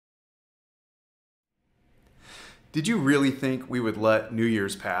Did you really think we would let New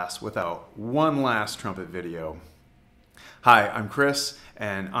Year's pass without one last trumpet video? Hi, I'm Chris,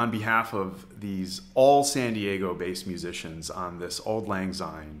 and on behalf of these all San Diego-based musicians on this Auld Lang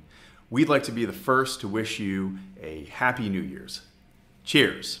Syne, we'd like to be the first to wish you a Happy New Year's.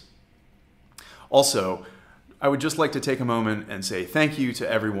 Cheers! Also, I would just like to take a moment and say thank you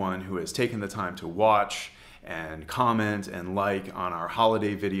to everyone who has taken the time to watch and comment and like on our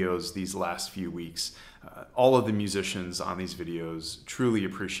holiday videos these last few weeks. All of the musicians on these videos truly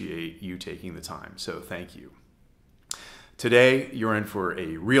appreciate you taking the time, so thank you. Today, you're in for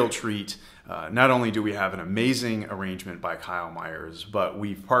a real treat. Not only do we have an amazing arrangement by Kyle Myers, but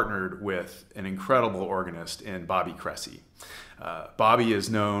we've partnered with an incredible organist in Bobby Cressey. Bobby is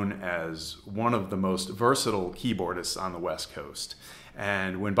known as one of the most versatile keyboardists on the West Coast.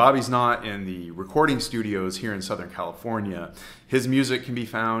 And when Bobby's not in the recording studios here in Southern California, his music can be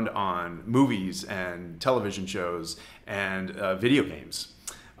found on movies and television shows and video games.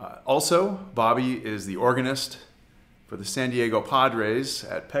 Also, Bobby is the organist for the San Diego Padres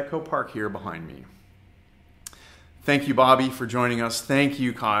at Petco Park here behind me. Thank you, Bobby, for joining us. Thank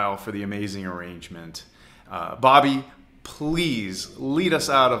you, Kyle, for the amazing arrangement. Bobby, please lead us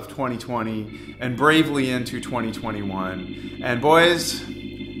out of 2020 and bravely into 2021. And boys,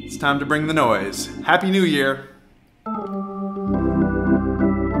 it's time to bring the noise. Happy New Year!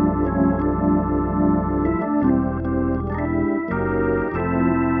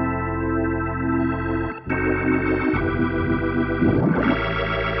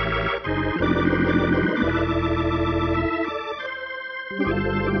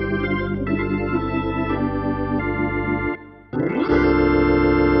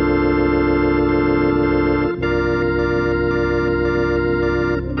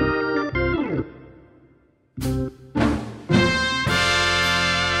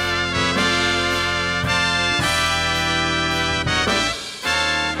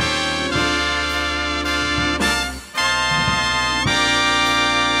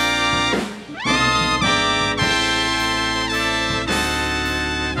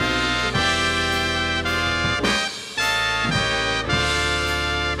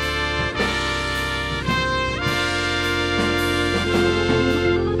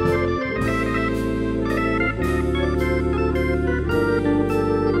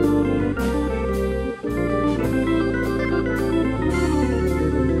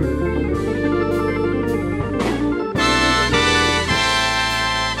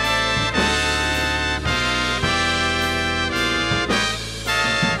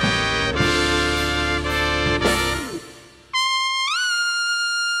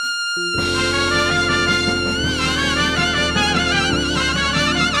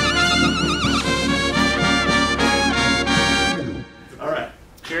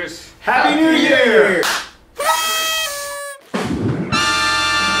 Happy New Year!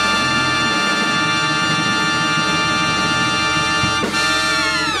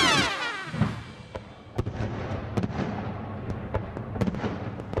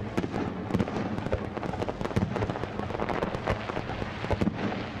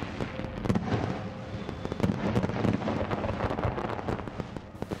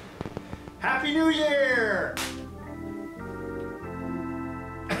 Happy New Year!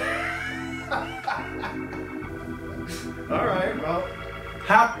 All right, well,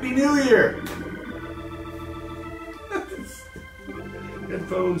 Happy New Year!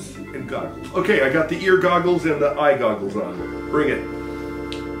 Headphones and goggles. Okay, I got the ear goggles and the eye goggles on. Bring it.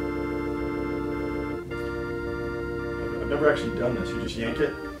 I've never actually done this. You just yank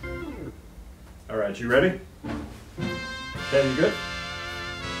it. All right, you ready? Okay, you good?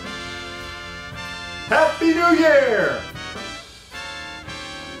 Happy New Year!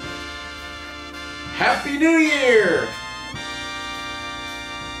 Happy New Year!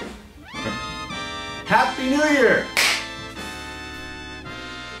 Happy New Year!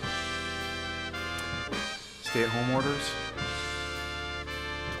 Stay-at-home orders,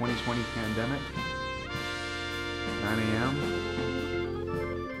 2020 pandemic, 9 a.m.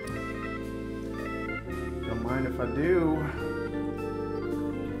 Don't mind if I do.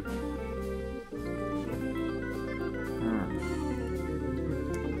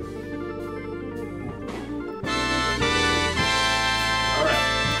 All right.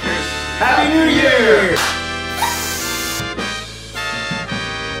 Happy New Year!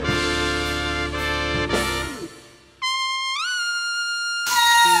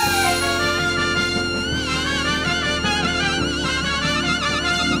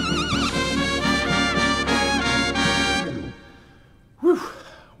 Whew.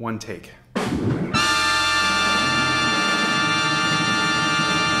 One take.